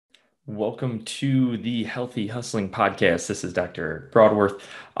Welcome to the Healthy Hustling Podcast. This is Dr. Broadworth.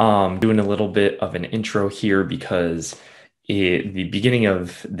 Doing a little bit of an intro here because the beginning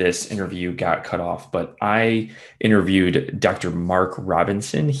of this interview got cut off, but I interviewed Dr. Marc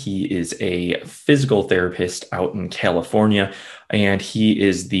Robinson. He is a physical therapist out in California, and he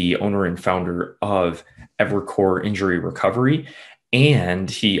is the owner and founder of Evercore Injury Recovery. And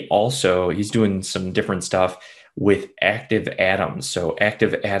he's doing some different stuff with Active Atoms. So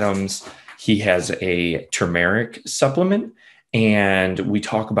Active Atoms, he has a turmeric supplement, and we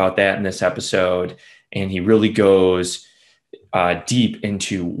talk about that in this episode. And he really goes deep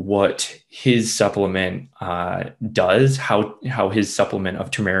into what his supplement does, how his supplement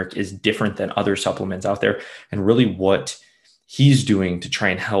of turmeric is different than other supplements out there, and really what he's doing to try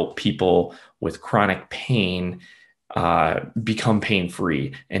and help people with chronic pain become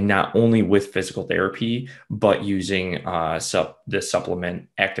pain-free, and not only with physical therapy, but using this supplement,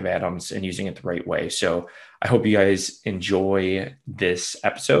 Active Atoms, and using it the right way. So I hope you guys enjoy this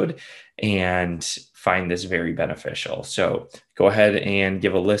episode and find this very beneficial. So go ahead and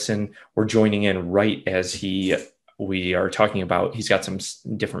give a listen. We're joining in right as we are talking about, he's got some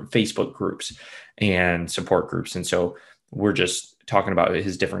different Facebook groups and support groups. And so we're just talking about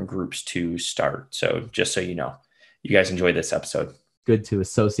his different groups to start. So just so you know, you guys enjoy this episode. Good to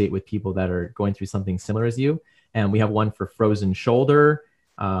associate with people that are going through something similar as you. And we have one for frozen shoulder.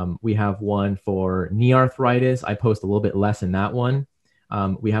 We have one for knee arthritis. I post a little bit less in that one.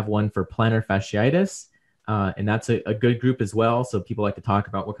 We have one for plantar fasciitis. And that's a good group as well. So people like to talk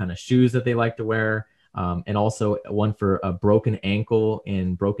about what kind of shoes that they like to wear. And also one for a broken ankle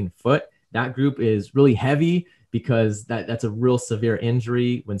and broken foot. That group is really heavy because that's a real severe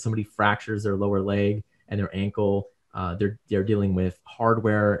injury. When somebody fractures their lower leg and their ankle, they're dealing with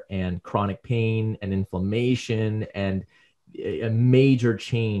hardware and chronic pain and inflammation and a major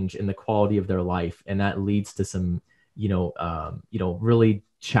change in the quality of their life. And that leads to some, really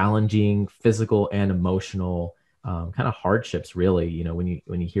challenging physical and emotional kind of hardships, really,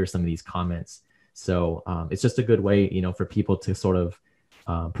 when you hear some of these comments. So it's just a good way, for people to sort of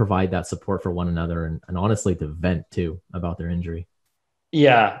provide that support for one another and honestly to vent too about their injury.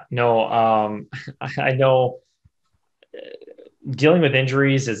 Yeah, no, I know dealing with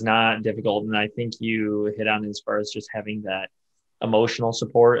injuries is not difficult. And I think you hit on as far as just having that emotional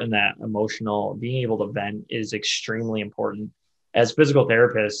support and that emotional being able to vent is extremely important. As physical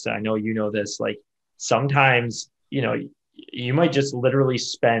therapists, I know you know this, like sometimes, you might just literally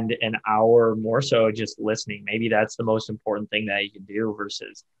spend an hour more so just listening. Maybe that's the most important thing that you can do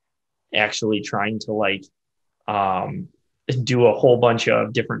versus actually trying to do a whole bunch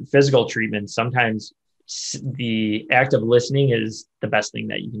of different physical treatments. Sometimes the act of listening is the best thing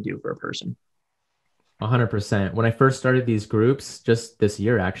that you can do for a person. 100%. When I first started these groups, just this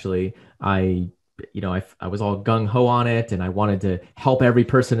year, actually, I was all gung ho on it, and I wanted to help every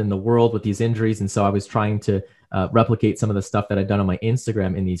person in the world with these injuries. And so I was trying to replicate some of the stuff that I'd done on my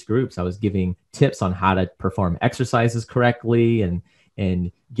Instagram in these groups. I was giving tips on how to perform exercises correctly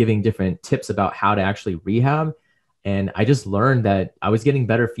and giving different tips about how to actually rehab. And I just learned that I was getting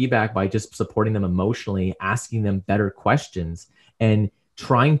better feedback by just supporting them emotionally, asking them better questions, and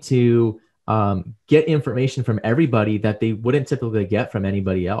trying to get information from everybody that they wouldn't typically get from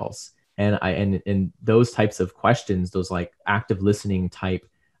anybody else. And those types of questions, those like active listening type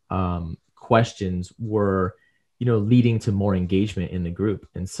questions were, leading to more engagement in the group.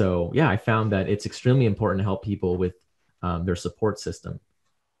 And so, yeah, I found that it's extremely important to help people with their support system.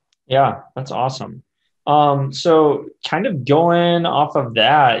 Yeah, that's awesome. So kind of going off of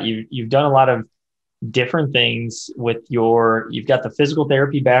that, you've done a lot of different things with you've got the physical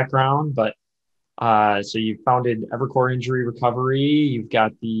therapy background, but so you founded Evercore Injury Recovery. You've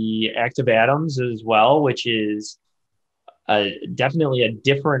got the Active Atoms as well, which is definitely a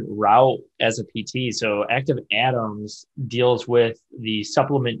different route as a PT. So Active Atoms deals with the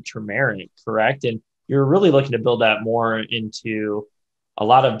supplement turmeric, correct? And you're really looking to build that more into a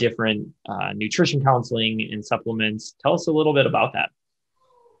lot of different nutrition counseling and supplements. Tell us a little bit about that.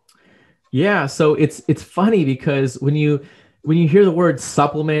 Yeah, so it's funny because when you hear the word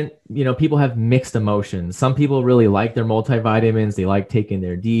supplement, people have mixed emotions. Some people really like their multivitamins. They like taking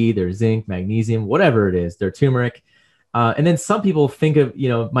their D, their zinc, magnesium, whatever it is, their turmeric. And then some people think of,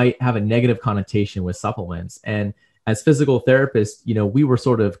 might have a negative connotation with supplements. And as physical therapists, we were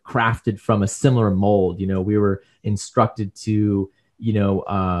sort of crafted from a similar mold. We were instructed to,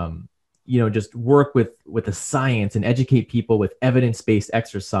 just work with the science and educate people with evidence-based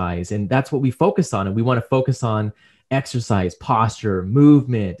exercise. And that's what we focus on. And we want to focus on exercise, posture,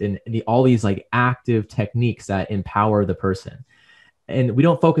 movement, and all these like active techniques that empower the person. and we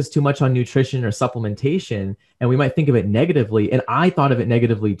don't focus too much on nutrition or supplementation, and we might think of it negatively. And I thought of it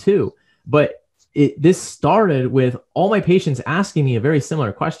negatively too. But this started with all my patients asking me a very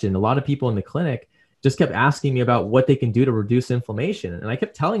similar question. A lot of people in the clinic just kept asking me about what they can do to reduce inflammation. And I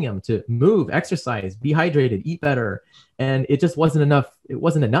kept telling them to move, exercise, be hydrated, eat better. And it just wasn't enough. It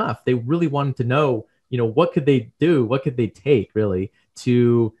wasn't enough. They really wanted to know, what could they do? What could they take really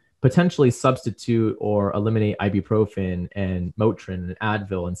to potentially substitute or eliminate ibuprofen and Motrin and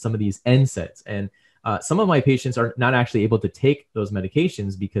Advil and some of these NSAIDs. And some of my patients are not actually able to take those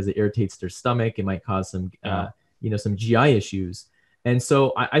medications because it irritates their stomach. It might cause some, some GI issues. And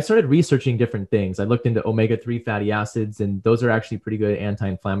so I started researching different things. I looked into omega-3 fatty acids, and those are actually pretty good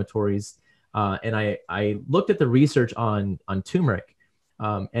anti-inflammatories. And I looked at the research on turmeric.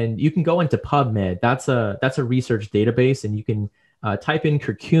 And you can go into PubMed. That's a research database, and you can type in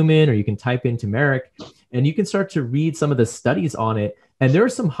curcumin, or you can type in turmeric, and you can start to read some of the studies on it. And there are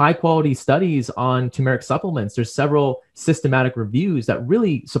some high quality studies on turmeric supplements. There's several systematic reviews that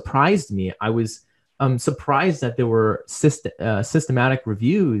really surprised me. I was surprised that there were systematic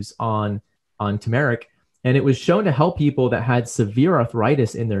reviews on turmeric, and it was shown to help people that had severe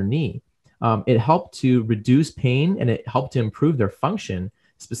arthritis in their knee. It helped to reduce pain, and it helped to improve their function,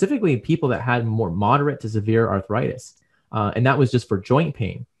 specifically people that had more moderate to severe arthritis. And that was just for joint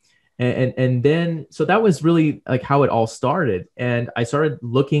pain. And then, so that was really like how it all started. And I started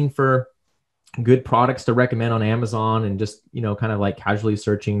looking for good products to recommend on Amazon, and just, kind of like casually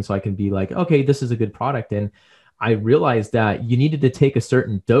searching so I can be like, okay, this is a good product. And I realized that you needed to take a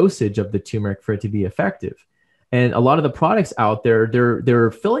certain dosage of the turmeric for it to be effective. And a lot of the products out there,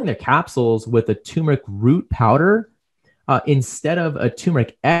 they're filling their capsules with a turmeric root powder instead of a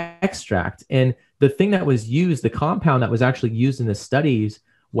turmeric extract. And the thing that was used, the compound that was actually used in the studies,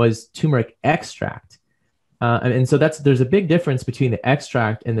 was turmeric extract. And so there's a big difference between the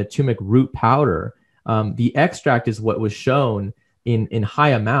extract and the turmeric root powder. The extract is what was shown in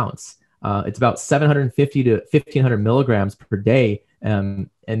high amounts. It's about 750 to 1,500 milligrams per day. And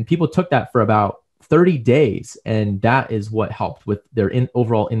people took that for about 30 days. And that is what helped with their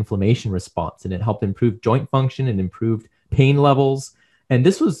overall inflammation response. And it helped improve joint function and improved pain levels. And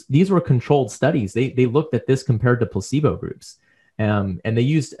these were controlled studies. They looked at this compared to placebo groups. And they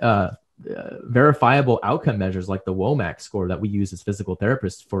used verifiable outcome measures like the WOMAC score that we use as physical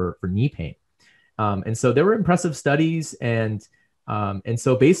therapists for knee pain. And so there were impressive studies. And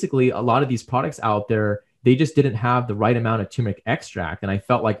so basically a lot of these products out there, they just didn't have the right amount of turmeric extract. And I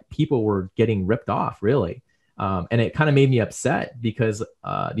felt like people were getting ripped off, really. And it kind of made me upset because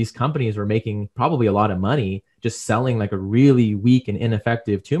these companies were making probably a lot of money just selling like a really weak and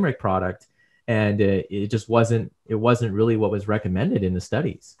ineffective turmeric product. And it wasn't really what was recommended in the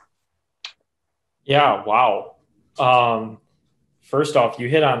studies. Yeah. Wow. First off, you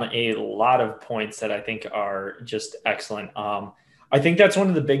hit on a lot of points that I think are just excellent. I think that's one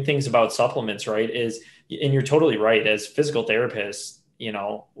of the big things about supplements, right? And you're totally right. As physical therapists,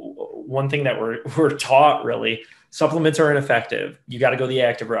 one thing that we're taught, really, supplements are ineffective. You got to go the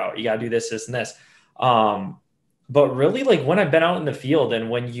active route. You got to do this, this, and this. But really, like when I've been out in the field and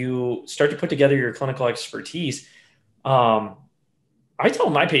when you start to put together your clinical expertise, I tell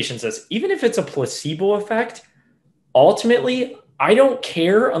my patients this: even if it's a placebo effect, ultimately, I don't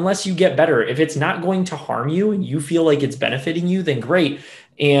care unless you get better. If it's not going to harm you and you feel like it's benefiting you, then great.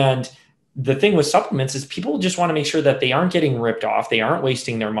 And the thing with supplements is people just want to make sure that they aren't getting ripped off. They aren't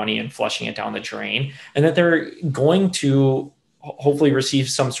wasting their money and flushing it down the drain, and that they're going to hopefully receive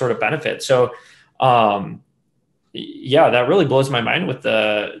some sort of benefit. So, yeah, that really blows my mind with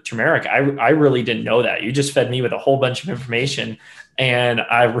the turmeric. I really didn't know that. You just fed me with a whole bunch of information, and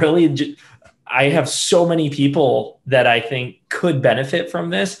I have so many people that I think could benefit from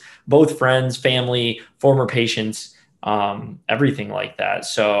this, both friends, family, former patients, everything like that.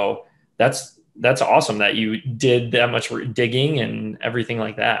 So that's awesome that you did that much digging and everything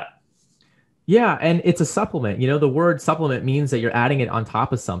like that. Yeah, and it's a supplement. The word supplement means that you're adding it on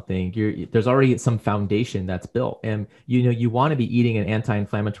top of something. There's already some foundation that's built, and you want to be eating an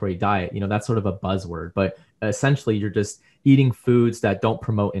anti-inflammatory diet. That's sort of a buzzword, but essentially you're just eating foods that don't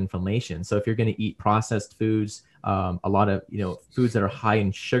promote inflammation. So if you're going to eat processed foods, a lot of foods that are high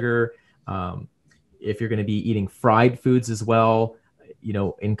in sugar, if you're going to be eating fried foods as well,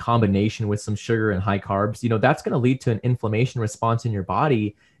 in combination with some sugar and high carbs, that's going to lead to an inflammation response in your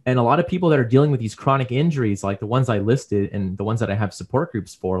body. And a lot of people that are dealing with these chronic injuries, like the ones I listed and the ones that I have support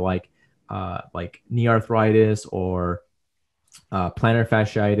groups for, like knee arthritis or plantar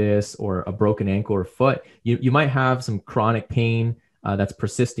fasciitis or a broken ankle or foot, you might have some chronic pain that's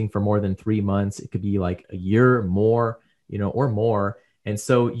persisting for more than 3 months. It could be like a year or more, or more. And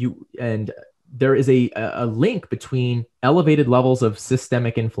so there is a link between elevated levels of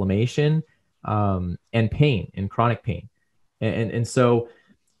systemic inflammation and pain and chronic pain. And so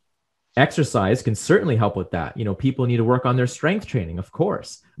exercise can certainly help with that. People need to work on their strength training, of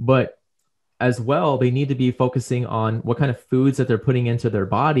course, but as well, they need to be focusing on what kind of foods that they're putting into their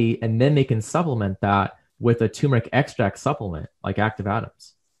body, and then they can supplement that with a turmeric extract supplement like Active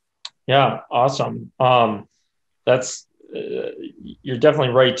Atoms. Yeah, awesome. That's you're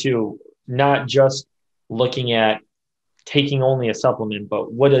definitely right too. Not just looking at taking only a supplement,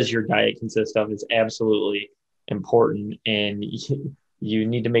 but what does your diet consist of is absolutely important, and you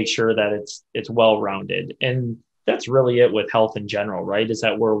need to make sure that it's well rounded. And that's really it with health in general, right? Is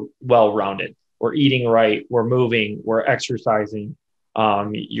that we're well rounded. We're eating right. We're moving. We're exercising.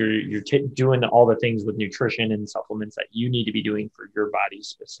 You're doing all the things with nutrition and supplements that you need to be doing for your body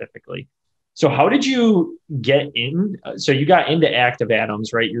specifically. So how did you get in? So you got into Active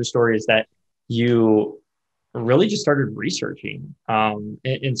Atoms, right? Your story is that you really just started researching.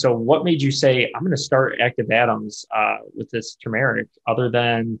 And so what made you say, I'm going to start Active Atoms with this turmeric, other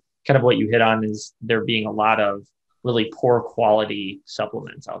than kind of what you hit on is there being a lot of really poor quality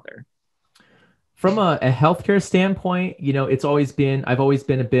supplements out there? From a healthcare standpoint, I've always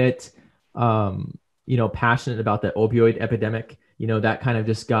been a bit, passionate about the opioid epidemic. That kind of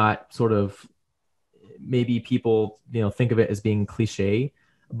just got sort of, maybe people, think of it as being cliche,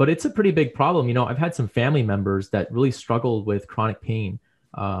 but it's a pretty big problem. I've had some family members that really struggled with chronic pain.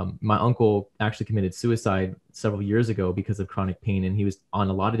 My uncle actually committed suicide several years ago because of chronic pain, and he was on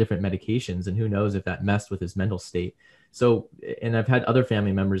a lot of different medications, and who knows if that messed with his mental state. So, and I've had other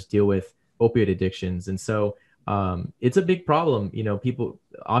family members deal with opioid addictions. And so it's a big problem. People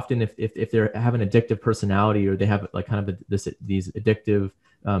often, if they have an addictive personality, or they have like kind of these addictive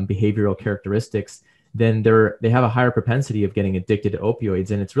behavioral characteristics, then they have a higher propensity of getting addicted to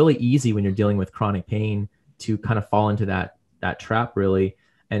opioids. And it's really easy when you're dealing with chronic pain to kind of fall into that trap, really.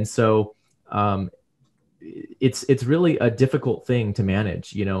 And so it's really a difficult thing to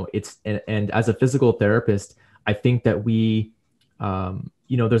manage. And as a physical therapist, I think that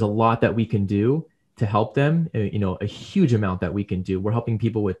there's a lot that we can do to help them, a huge amount that we can do. We're helping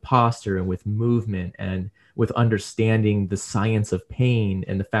people with posture and with movement and with understanding the science of pain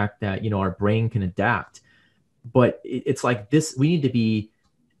and the fact that, our brain can adapt. But it's like this, we need to be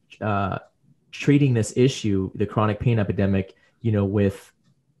treating this issue, the chronic pain epidemic, with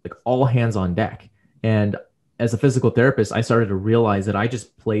like all hands on deck. And as a physical therapist, I started to realize that I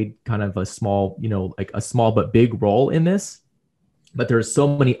just played kind of a small, like a small but big role in this. But there's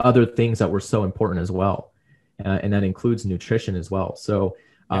so many other things that were so important as well. And that includes nutrition as well. So,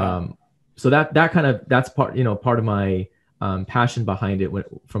 so that's part of my passion behind it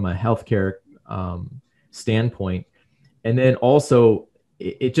from a healthcare standpoint. And then also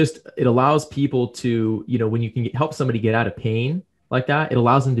it allows people to, when you can help somebody get out of pain like that, it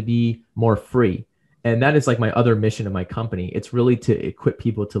allows them to be more free. And that is like my other mission of my company. It's really to equip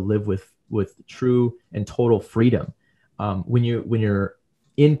people to live with true and total freedom. When you're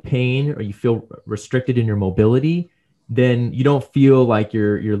in pain or you feel restricted in your mobility, then you don't feel like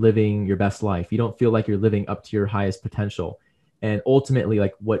you're living your best life. You don't feel like you're living up to your highest potential. And ultimately,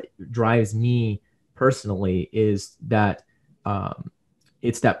 like what drives me personally is that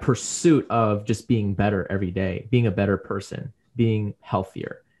it's that pursuit of just being better every day, being a better person, being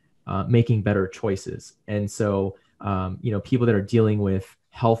healthier, making better choices. And so, people that are dealing with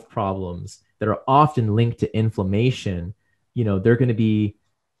health problems that are often linked to inflammation, they're going to be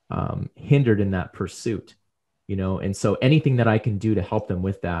hindered in that pursuit, and so anything that I can do to help them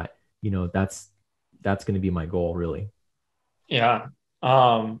with that, that's going to be my goal, really. Yeah.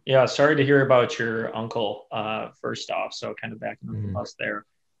 Sorry to hear about your uncle, first off. So kind of backing up the bus there.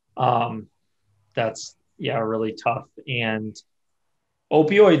 That's really tough. And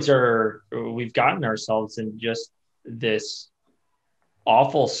opioids we've gotten ourselves in just this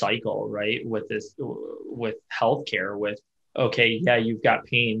awful cycle, right? With healthcare, okay, yeah, you've got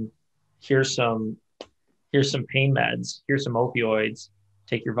pain. Here's some pain meds. Here's some opioids.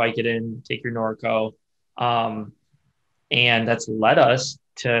 Take your Vicodin, take your Norco. And that's led us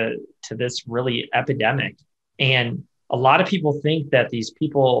to this really epidemic. And a lot of people think that these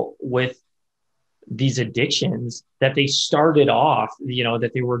people with these addictions, that they started off,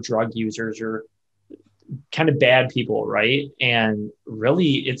 that they were drug users or kind of bad people, right? And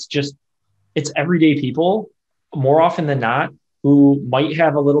really, it's everyday people, more often than not, who might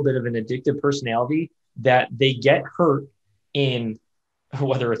have a little bit of an addictive personality, that they get hurt in,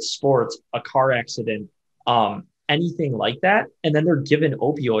 whether it's sports, a car accident, anything like that. And then they're given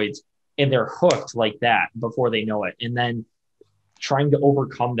opioids and they're hooked like that before they know it. And then trying to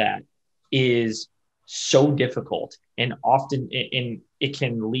overcome that is so difficult, and often it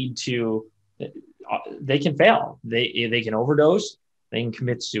can lead to, they can fail. They can overdose. They can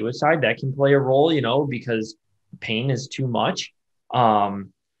commit suicide. That can play a role, because pain is too much.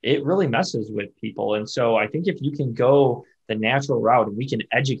 It really messes with people. And so I think if you can go the natural route and we can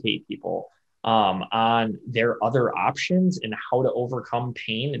educate people on their other options and how to overcome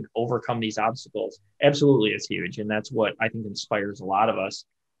pain and overcome these obstacles, absolutely, it's huge. And that's what I think inspires a lot of us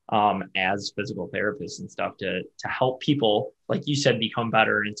as physical therapists and stuff to help people, like you said, become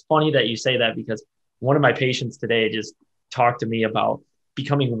better. And it's funny that you say that, because one of my patients today just talked to me about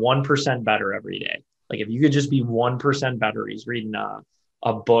becoming 1% better every day. Like if you could just be 1% better. He's reading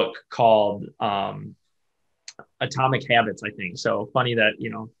a book called Atomic Habits, I think. So funny that,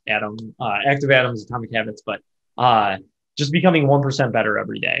 Active Atoms, Atomic Habits, but just becoming 1% better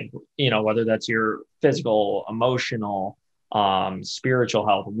every day, whether that's your physical, emotional, spiritual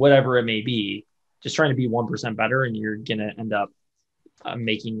health, whatever it may be, just trying to be 1% better, and you're going to end up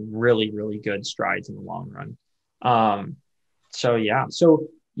making really, really good strides in the long run. So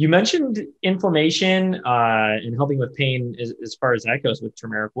you mentioned inflammation and helping with pain as far as that goes with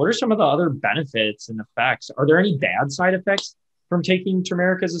turmeric. What are some of the other benefits and effects? Are there any bad side effects from taking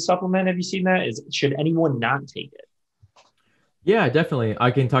turmeric as a supplement? Have you seen that? Should anyone not take it? Yeah, definitely. I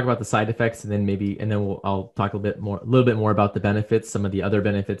can talk about the side effects, and then I'll talk a little bit more about the benefits, some of the other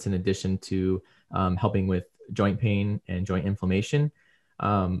benefits in addition to helping with joint pain and joint inflammation.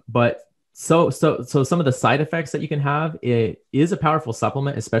 But some of the side effects that you can have, it is a powerful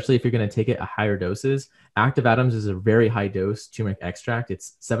supplement, especially if you're going to take it at higher doses. Active Atoms is a very high dose turmeric extract.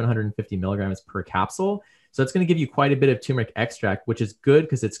 It's 750 milligrams per capsule. So it's going to give you quite a bit of turmeric extract, which is good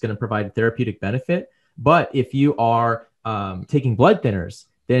because it's going to provide therapeutic benefit. But if you are taking blood thinners,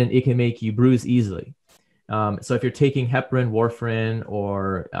 then it can make you bruise easily. So if you're taking heparin, warfarin,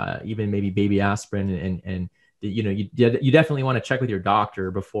 or even maybe baby aspirin, and you definitely want to check with your doctor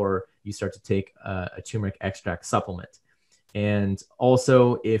before you start to take a turmeric extract supplement. And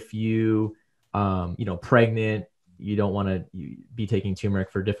also, if you pregnant, you don't want to be taking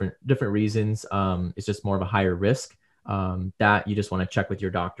turmeric for different reasons. It's just more of a higher risk. That you just want to check with your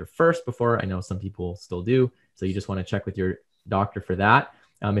doctor first before. I know some people still do. So you just want to check with your doctor for that.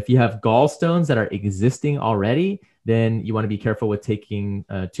 If you have gallstones that are existing already, then you want to be careful with taking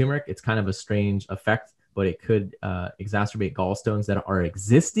turmeric. It's kind of a strange effect, but it could exacerbate gallstones that are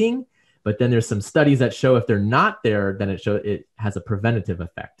existing. But then there's some studies that show if they're not there, then it has a preventative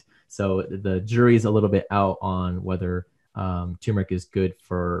effect. So the jury's a little bit out on whether turmeric is good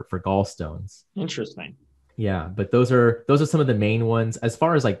for gallstones. Interesting. Yeah, but those are some of the main ones. As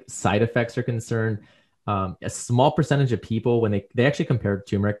far as like side effects are concerned, a small percentage of people, when they actually compared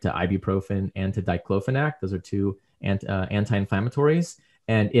turmeric to ibuprofen and to diclofenac, those are two anti-inflammatories,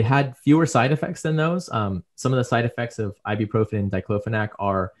 and it had fewer side effects than those. Some of the side effects of ibuprofen and diclofenac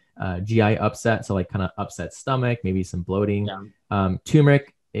are GI upset, so like kind of upset stomach, maybe some bloating. Yeah.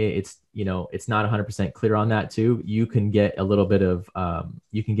 Turmeric, it's not 100% clear on that too. You can get a little bit of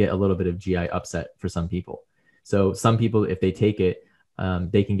GI upset for some people. So some people, if they take it,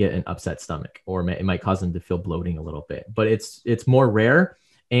 they can get an upset stomach, or it might cause them to feel bloating a little bit. But it's more rare,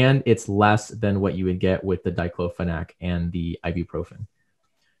 and it's less than what you would get with the diclofenac and the ibuprofen.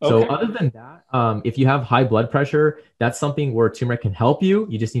 So other than that, if you have high blood pressure, that's something where turmeric can help you.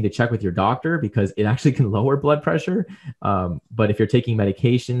 You just need to check with your doctor because it actually can lower blood pressure. But if you're taking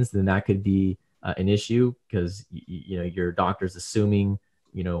medications, then that could be an issue because your doctor's assuming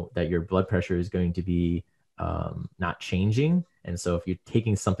that your blood pressure is going to be not changing. And so if you're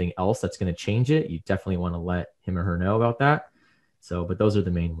taking something else that's going to change it, you definitely want to let him or her know about that. So, but those are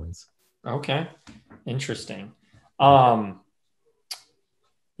the main ones. Okay. Interesting.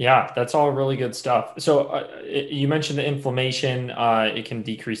 Yeah, that's all really good stuff. So you mentioned the inflammation. It can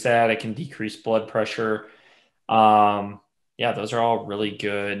decrease that. It can decrease blood pressure. Yeah, those are all really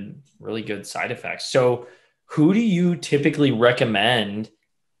good side effects. So who do you typically recommend?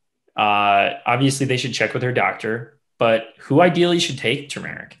 Obviously they should check with their doctor, but who ideally should take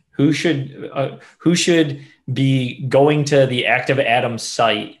turmeric? Who should be going to the Active Atoms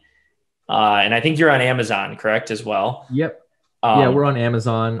site? And I think you're on Amazon, correct, as well? Yep. Yeah, we're on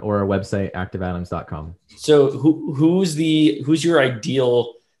Amazon or our website, activeatoms.com. So who's your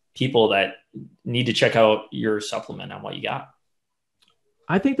ideal people that need to check out your supplement on what you got?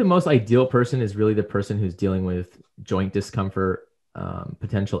 I think the most ideal person is really the person who's dealing with joint discomfort,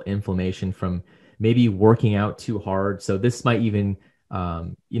 potential inflammation from maybe working out too hard. So this might even,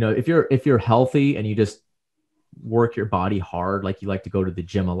 if you're healthy and you just work your body hard, like you like to go to the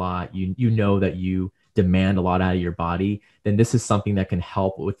gym a lot, you know that you demand a lot out of your body, then this is something that can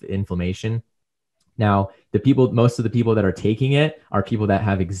help with inflammation. Now, most of the people that are taking it are people that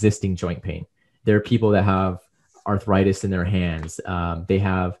have existing joint pain. There are people that have arthritis in their hands. They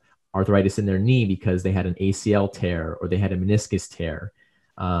have arthritis in their knee because they had an ACL tear or they had a meniscus tear.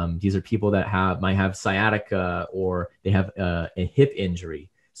 These are people that might have sciatica, or they have a hip injury.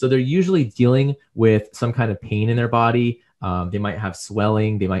 So they're usually dealing with some kind of pain in their body. They might have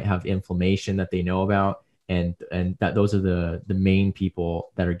swelling, they might have inflammation that they know about. And that those are the main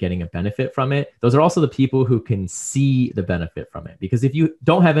people that are getting a benefit from it. Those are also the people who can see the benefit from it, because if you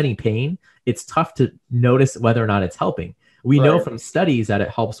don't have any pain, it's tough to notice whether or not it's helping. We know from studies that it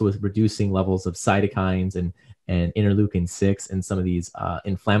helps with reducing levels of cytokines and interleukin-6 and some of these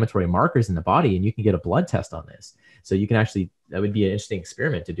inflammatory markers in the body. And you can get a blood test on this. So you can actually, that would be an interesting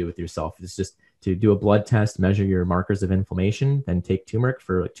experiment to do with yourself. It's just to do a blood test, measure your markers of inflammation, then take turmeric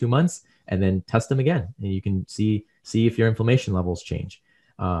for like 2 months, and then test them again. And you can see if your inflammation levels change.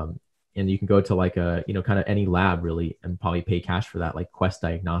 And you can go to like a, kind of any lab really, and probably pay cash for that, like Quest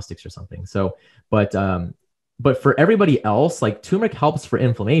Diagnostics or something. So, but for everybody else, like turmeric helps for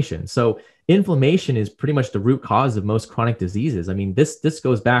inflammation. So inflammation is pretty much the root cause of most chronic diseases. I mean, this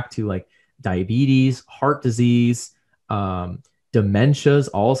goes back to like diabetes, heart disease,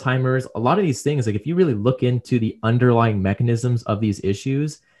 dementias, Alzheimer's, a lot of these things. Like if you really look into the underlying mechanisms of these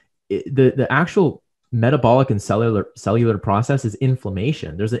issues, the actual metabolic and cellular process is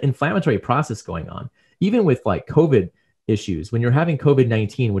inflammation. There's an inflammatory process going on. Even with like COVID issues, when you're having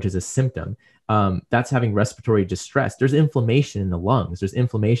COVID-19, which is a symptom, that's having respiratory distress. There's inflammation in the lungs. There's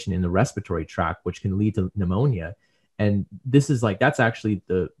inflammation in the respiratory tract, which can lead to pneumonia. And this is like, that's actually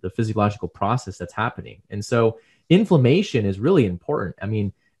the physiological process that's happening. And so inflammation is really important. I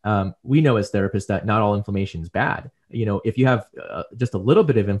mean, we know as therapists that not all inflammation is bad. If you have just a little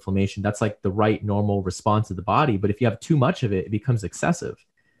bit of inflammation, that's like the right normal response of the body. But if you have too much of it, it becomes excessive.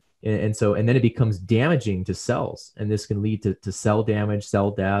 And then it becomes damaging to cells. And this can lead to cell damage,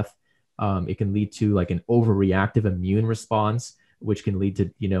 cell death. It can lead to like an overreactive immune response, which can lead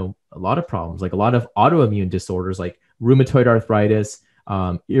to, a lot of problems, like a lot of autoimmune disorders like rheumatoid arthritis,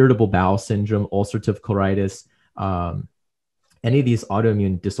 irritable bowel syndrome, ulcerative colitis. Any of these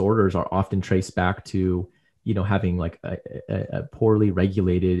autoimmune disorders are often traced back to, having like a poorly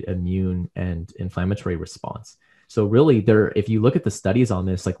regulated immune and inflammatory response. So really if you look at the studies on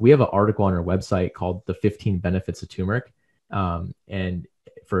this, like we have an article on our website called The 15 Benefits of Turmeric. And in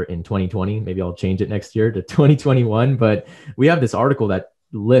 2020, maybe I'll change it next year to 2021, but we have this article that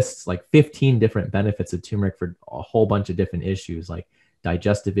lists like 15 different benefits of turmeric for a whole bunch of different issues, like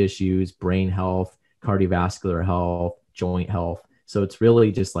digestive issues, brain health, cardiovascular health, joint health. So it's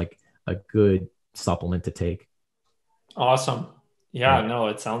really just like a good supplement to take. Awesome. Yeah, no,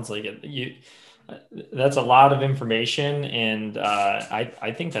 it sounds like it. That's a lot of information. And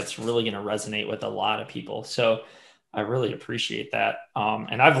I think that's really going to resonate with a lot of people. So I really appreciate that.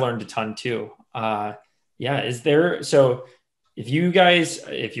 And I've learned a ton too. So if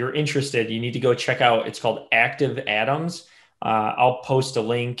you're interested, you need to go check out, it's called Active Atoms. I'll post a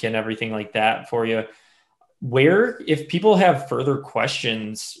link and everything like that for you. If people have further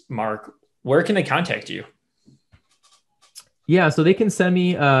questions, Marc, where can they contact you? Yeah, so they can send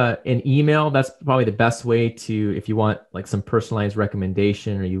me an email. That's probably the best way to, if you want like some personalized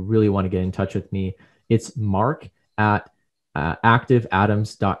recommendation or you really want to get in touch with me, it's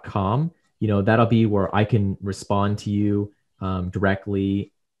marc@activeatoms.com. That'll be where I can respond to you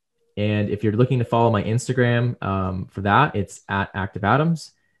directly. And if you're looking to follow my Instagram for that, it's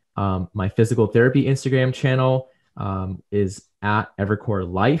 @activeatoms. My physical therapy Instagram channel is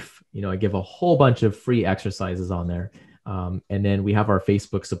 @Evercore Life. I give a whole bunch of free exercises on there. And then we have our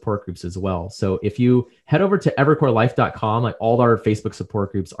Facebook support groups as well. So if you head over to evercorelife.com, like all our Facebook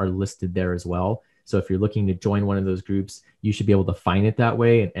support groups are listed there as well. So if you're looking to join one of those groups, you should be able to find it that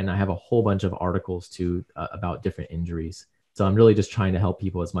way. And I have a whole bunch of articles too about different injuries. So I'm really just trying to help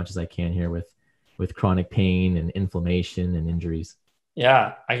people as much as I can here with chronic pain and inflammation and injuries.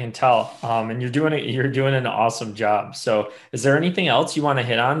 Yeah, I can tell. And you're doing an awesome job. So is there anything else you want to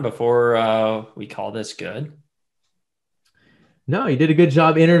hit on before we call this good? No, you did a good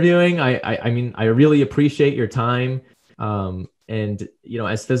job interviewing. I mean, I really appreciate your time. And,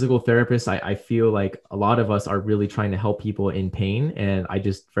 as physical therapists, I feel like a lot of us are really trying to help people in pain. And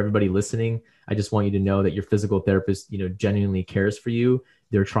for everybody listening, I just want you to know that your physical therapist, genuinely cares for you.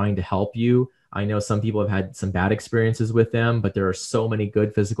 They're trying to help you. I know some people have had some bad experiences with them, but there are so many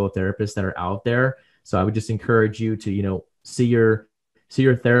good physical therapists that are out there. So I would just encourage you to, see your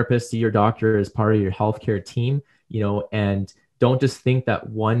therapist, see your doctor as part of your healthcare team, and don't just think that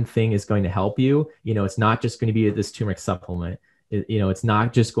one thing is going to help you. It's not just going to be this turmeric supplement. It's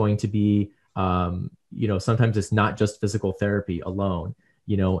not just going to be, sometimes it's not just physical therapy alone.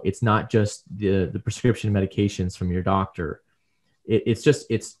 It's not just the prescription medications from your doctor. It's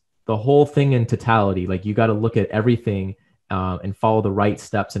the whole thing in totality. Like, you got to look at everything and follow the right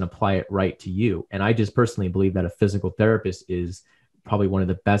steps and apply it right to you. And I just personally believe that a physical therapist is probably one of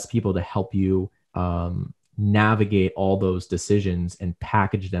the best people to help you navigate all those decisions and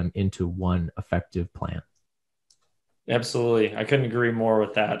package them into one effective plan. Absolutely. I couldn't agree more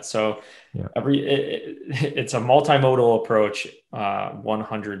with that. So yeah. It's a multimodal approach,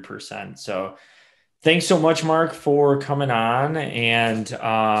 100%. So thanks so much, Marc, for coming on. And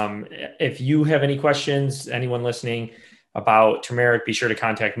if you have any questions, anyone listening about turmeric, be sure to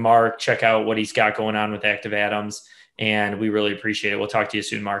contact Marc, check out what he's got going on with Active Atoms. And we really appreciate it. We'll talk to you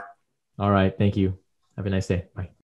soon, Marc. All right. Thank you. Have a nice day. Bye.